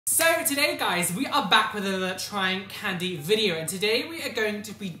So today guys, we are back with another trying candy video, and today we are going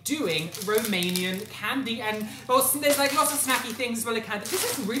to be doing Romanian candy, and well, there's like lots of snacky things as well as candy.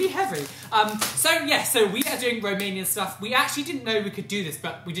 This is really heavy. So we are doing Romanian stuff. We actually didn't know we could do this,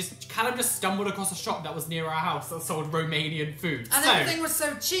 but Calum just stumbled across a shop that was near our house that sold Romanian food. And everything was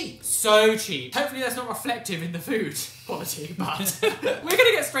so cheap. So cheap. Hopefully that's not reflective in the food quality, but we're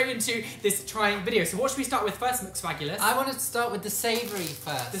gonna get straight into this trying video. So what should we start with first, McSwiggan? I wanted to start with the savoury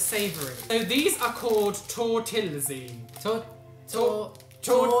first. The savoury. So these are called tortillzi. Tortizzi.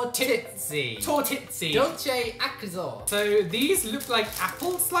 Tortizzi. Dolce acquisor. So these look like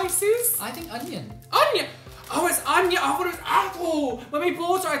apple slices. I think onion. Onion! Oh, it's onion! I thought it was apple! When we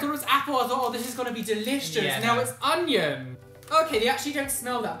bought it, I thought it was apple. I thought, oh, this is going to be delicious. Yeah, now no. It's onion. Okay, they actually don't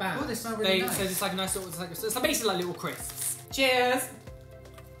smell that bad. Oh, they smell really nice. So it's like a nice little, it's basically like little crisps. Cheers!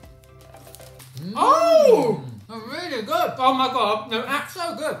 Oh! Really good. Oh my god, no, That's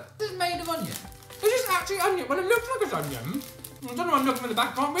so good. This is made of onion. This is actually onion. Well, it looks like it's onion. I don't know, I'm looking at the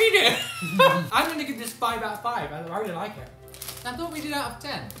back, can't read it. I'm going to give this 5 out of 5. I really like it. I thought we did out of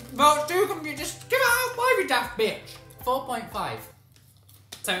 10. Well, just give it out of 5, you daft bitch. 4.5.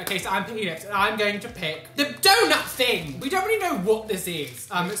 So, okay, so I'm picking it. I'm going to pick the donut thing. We don't really know what this is.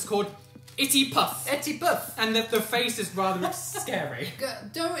 It's called Itty Puff. Itty Puff. And the face is rather scary.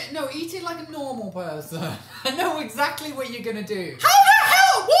 Eat it like a normal person. I know exactly what you're going to do. How the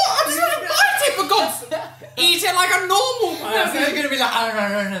hell? What? I'm just invited for God's sake. Eat it like a normal person. No, you're going to be like, No, I'm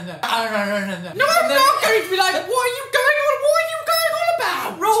not going to be like, what are you going on? What are you going on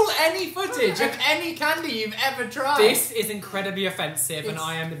about? Roll any footage of any candy you've ever tried. This is incredibly offensive and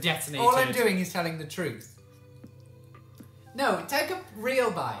I am detonated. All I'm doing is telling the truth. No, take a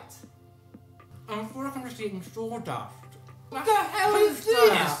real bite. I feel like I'm just eating sawdust. What the hell is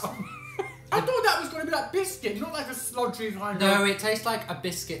this? I thought that was going to be like biscuit, not like a sludgy kind of... No, it tastes like a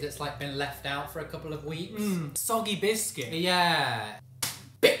biscuit that's like been left out for a couple of weeks. Soggy biscuit. Yeah.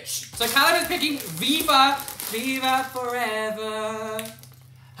 Bitch! So Calum is picking Viva, Viva forever.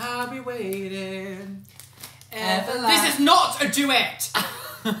 I'll be waiting. This is not a duet!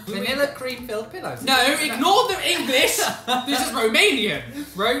 Vanilla cream filled pillows. No, ignore the English! This is Romanian.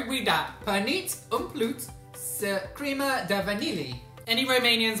 Read that. Panit umplut crema de vanilli. Any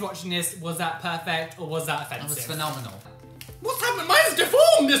Romanians watching this, was that perfect or was that That offensive? was phenomenal. What's happened? Mine's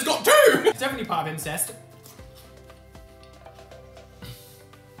deformed! It's got 2! It's definitely part of incest.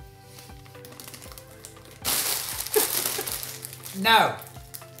 No.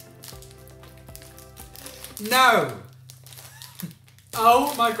 No.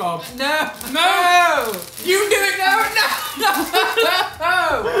 Oh my god. No. No! You do it! No.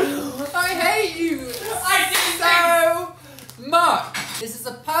 I hate you I did so much. This is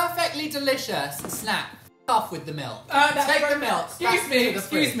a perfectly delicious snack. Off with the milk. Take the milk.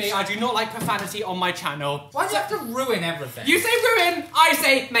 Excuse me, I do not like profanity on my channel. Why do you have to ruin everything? You say ruin, I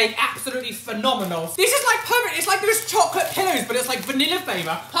say make absolutely phenomenal. This is like perfect, it's like those chocolate pillows, but it's like vanilla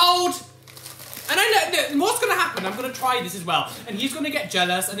flavour. Hold! And I know, what's gonna happen, I'm gonna try this as well, and he's gonna get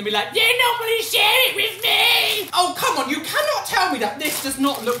jealous and then be like, yeah, nobody share it with me! Oh, come on, you cannot tell me that this does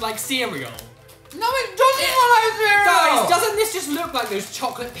not look like cereal. No, it doesn't look like cereal! Guys, doesn't this just look like those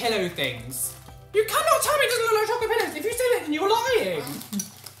chocolate pillow things? You cannot tell me it doesn't look like chocolate pillows. If you say that, then you're lying.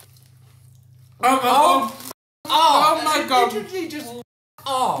 Oh my god. Literally just...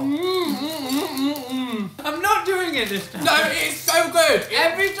 I'm not doing it this time. No, it's so good.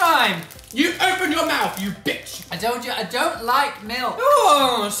 Every time. You open your mouth, you bitch. I told you, I don't like milk.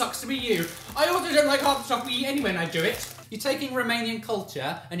 Oh, sucks to be you. I also don't like half the stuff we eat anyway when I do it. You're taking Romanian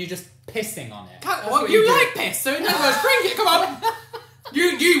culture and you're just pissing on it. Well, you like piss, so in other words, drink it, come on.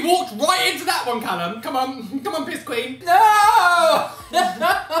 You walked right into that one, Calum. Come on, piss queen. No!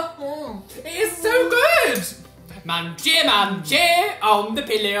 It is so good. Manche on the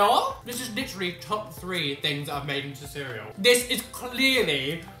pillow. This is literally top 3 things that I've made into cereal. This is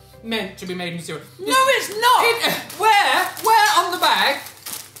clearly meant to be made into cereal. No, it's not! Where on the bag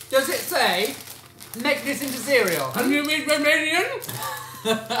does it say, make this into cereal? And you read Romanian?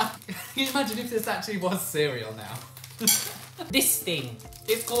 Can you imagine if this actually was cereal now? This thing,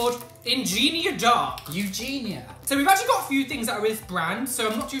 it's called Ingenia Dark. Eugenia. So we've actually got a few things that are with brand, so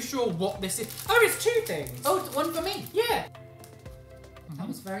I'm not too sure what this is. Oh, it's 2 things. Oh, it's one for me. Yeah. That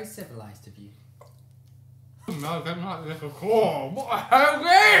was very civilised of you. No, I'm not this at all. What the hell is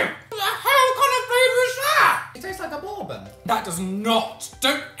this? What the hell kind of flavour is that? It tastes like a bourbon. That does not.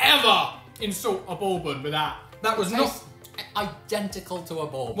 Don't ever insult a bourbon with that. That was not identical to a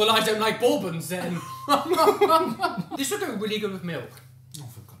bourbon. Well, I don't like bourbons then. This would go really good with milk. Oh,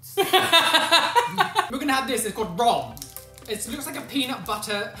 for God's sake. We're gonna have this. It's called rom. It looks like a peanut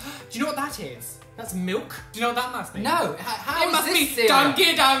butter. Do you know what that is? That's milk. Do you know what that must be? No. How it is must this be cereal?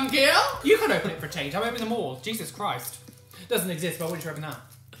 Donkey Donkey. You can open it for a change. I've opened them all. Jesus Christ. Doesn't exist, but I want you to open that.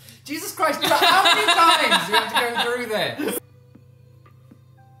 Jesus Christ, how many times do we have to go through this?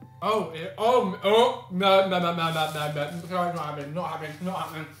 No, sorry, not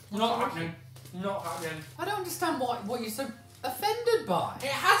happening. I don't understand what you're so offended by.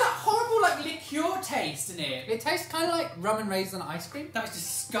 It has a horrible, like, liqueur taste in it. It tastes kind of like rum and raisin ice cream. That's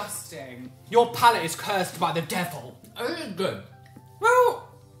disgusting. Your palate is cursed by the devil. Oh, it is good. Well,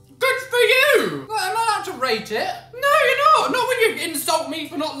 good for you. Well, I'm not allowed to rate it. No, you're not. Not when you insult me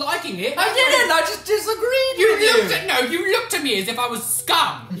for not liking it. I didn't. I just disagreed with you. You looked at me as if I was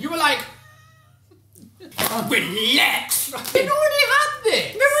scum. You were like, relax. We already had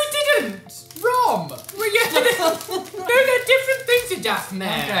this. No, we didn't. Rum. Well, yeah. No, they're different things, you daft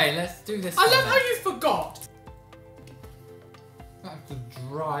man. Okay, let's do this. I love how you forgot. That's the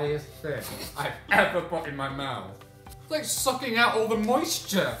driest thing I've ever put in my mouth. It's like sucking out all the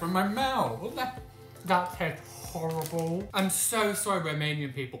moisture from my mouth. What the? That tastes horrible. I'm so sorry,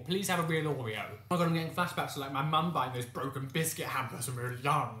 Romanian people. Please have a real Oreo. Oh my god, I'm getting flashbacks to like my mum buying those broken biscuit hampers when we were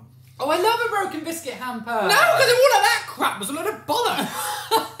young. Oh, I love a broken biscuit hamper. No, because all of that crap was a load of bollocks.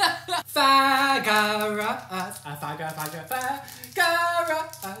 Fagger.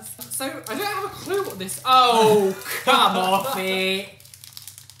 So, I don't have a clue what this... Oh, come off it.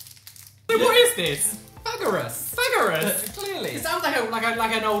 So what is this? Faggerous. Faggerous? Clearly. It sounds like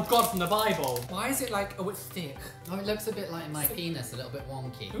an old god from the Bible. Why is it like... Oh, it's thick. Oh, it looks a bit like my penis, a little bit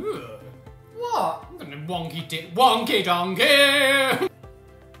wonky. Ooh. What? Wonky donkey.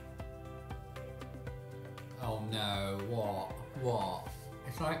 Oh no, what?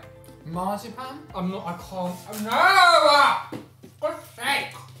 It's like marzipan? I can't. No! God's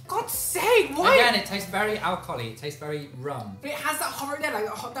sake. God's sake, why? Again, it tastes very alcoholic, it tastes very rum. But it has that horror there,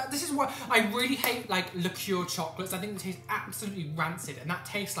 this is why I really hate like liqueur chocolates. I think they taste absolutely rancid, and that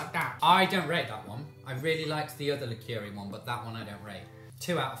tastes like that. I don't rate that one. I really liked the other liqueur one, but that one I don't rate.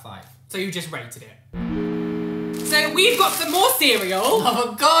 2 out of 5. So you just rated it. So we've got some more cereal. Oh,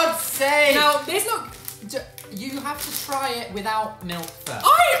 for God's sake! Now, this look... You have to try it without milk first.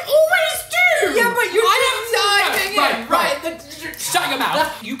 I always do! Yeah, but you're diving in! Right. Shut your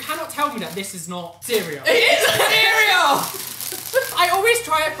mouth. You cannot tell me that this is not cereal. It is cereal! I always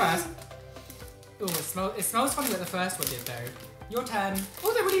try it first. Oh, it smells funny like the first one did though. Your turn.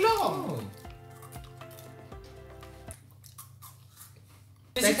 Oh, they're really long. Oh.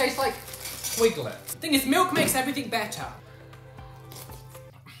 They taste like Twiglet. Thing is, milk makes everything better.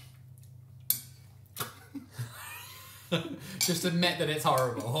 Just admit that it's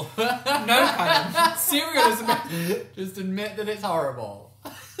horrible. No, Calum. Cereal is Just admit that it's horrible.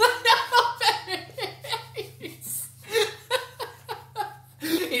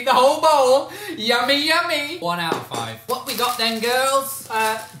 Eat the whole bowl. Yummy, yummy. 1 out of 5. What we got then, girls?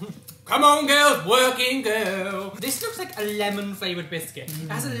 Come on, girls. Working girl. This looks like a lemon-flavoured biscuit. It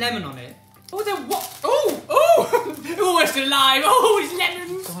has a lemon on it. Oh, then what? Oh! Oh, it's alive. Oh, it's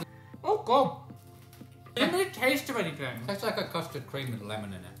lemon. God. Oh, God. Didn't really taste of anything. Tastes like a custard cream with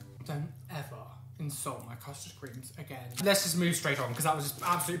lemon in it. Don't ever insult my custard creams again. Let's just move straight on because that was just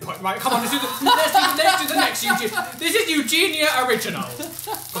absolute point. Right, come on, let's do the next Eugenia. This is Eugenia Original.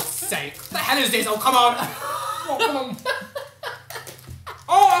 For God's sake. What the hell is this? Oh, come on. Oh, come on.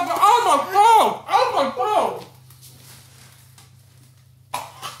 Oh my God. Oh my God.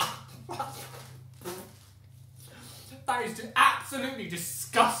 That is absolutely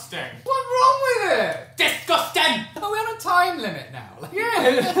disgusting. What's wrong with it? Disgusting! Are we on a time limit now?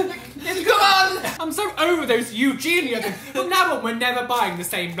 Yeah! Come on! I'm so over those Eugenia things. From now on, we're never buying the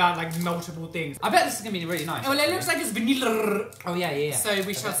same brand, like multiple things. I bet this is going to be really nice. Oh, well, it looks like it's vanilla. Oh, yeah. So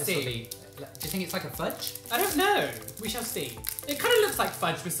we shall see. Do you think it's like a fudge? I don't know. We shall see. It kind of looks like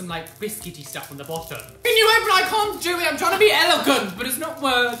fudge with some like biscuity stuff on the bottom. Can you open? I can't do it. I'm trying to be elegant, but it's not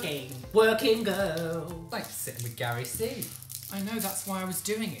working. Working girl. Like sitting with Gary C. I know, that's why I was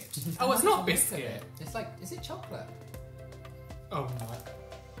doing it. Oh, it's not biscuit. It's like, is it chocolate? Oh no.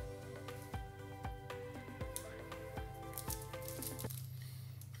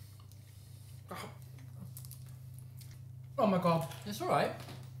 Oh my God. It's alright.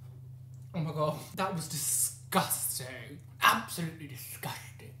 Oh my God. That was disgusting. Absolutely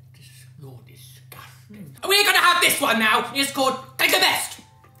disgusting. You're disgusting. We're gonna have this one now. It's called Take the Best.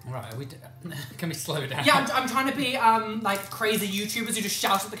 Right, can we slow down? Yeah, I'm trying to be like crazy YouTubers who just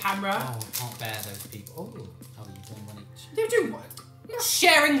shout at the camera. Oh, I can't bear those people. Oh, you're doing one each. They're doing what? You're not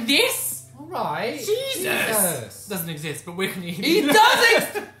sharing this. All right. Jesus. Doesn't exist, but we're gonna eat it. He does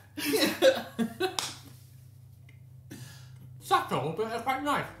exist. subtle, but they're quite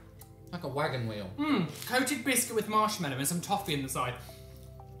nice. Like a wagon wheel. Coated biscuit with marshmallow and some toffee in the side.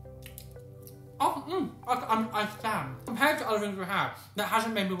 Oh, I stand. Compared to other things we have, that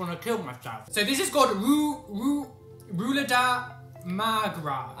hasn't made me want to kill myself. So this is called Roulada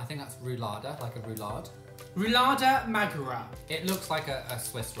Magra. I think that's roulade, like a roulade. Roulada Magra. It looks like a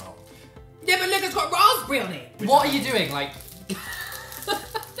Swiss roll. Yeah, but look, it's got raspberry on it. What are you doing? Like,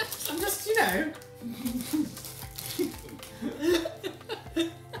 I'm just, you know.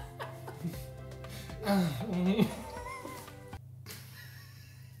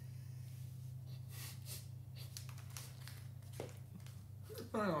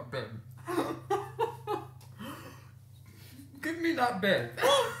 that bit. Give me that bit.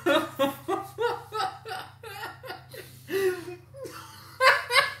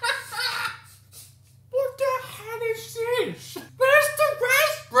 What the hell is this? Where's the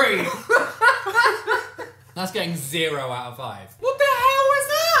raspberry? That's getting 0 out of 5. What the hell was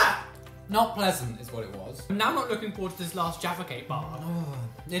that? Not pleasant is what it was. I'm now not looking forward to this last Jaffa Cake bar.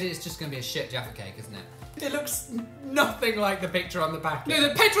 It is just going to be a shit Jaffa Cake, isn't it? It looks nothing like the picture on the packet. No,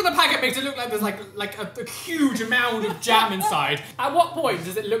 the picture on the packet makes it look like there's like a huge amount of jam inside. At what point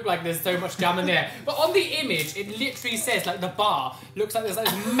does it look like there's so much jam in there? But on the image, it literally says like the bar looks like there's like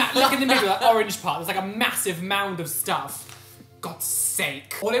this look in the middle, that orange part. There's like a massive mound of stuff. God's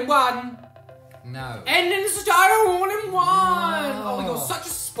sake! All in one. No. End in style, all in one. No. Oh my God, such a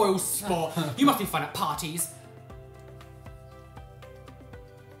spoiled sport. You must be fun at parties.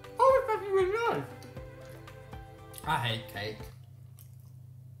 Oh, it's actually really nice. I hate cake.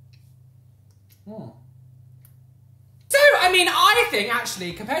 So, I mean, I think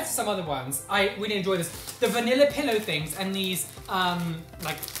actually, compared to some other ones, I really enjoy this. The vanilla pillow things and these,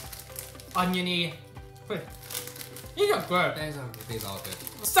 like, oniony. These are good. These are good.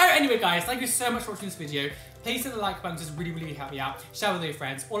 So, anyway, guys, thank you so much for watching this video. Please hit the like button, just really help me out. Share with your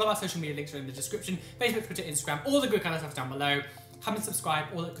friends. All of our social media links are in the description. Facebook, Twitter, Instagram, all the good kind of stuff down below. Comment, subscribe,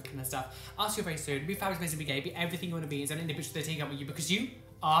 all that good kind of stuff. I'll see you very soon. Be fabulous, amazing, be gay, be everything you want to be. Is an individual they're taking up with you because you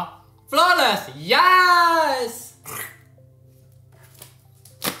are flawless. Yes!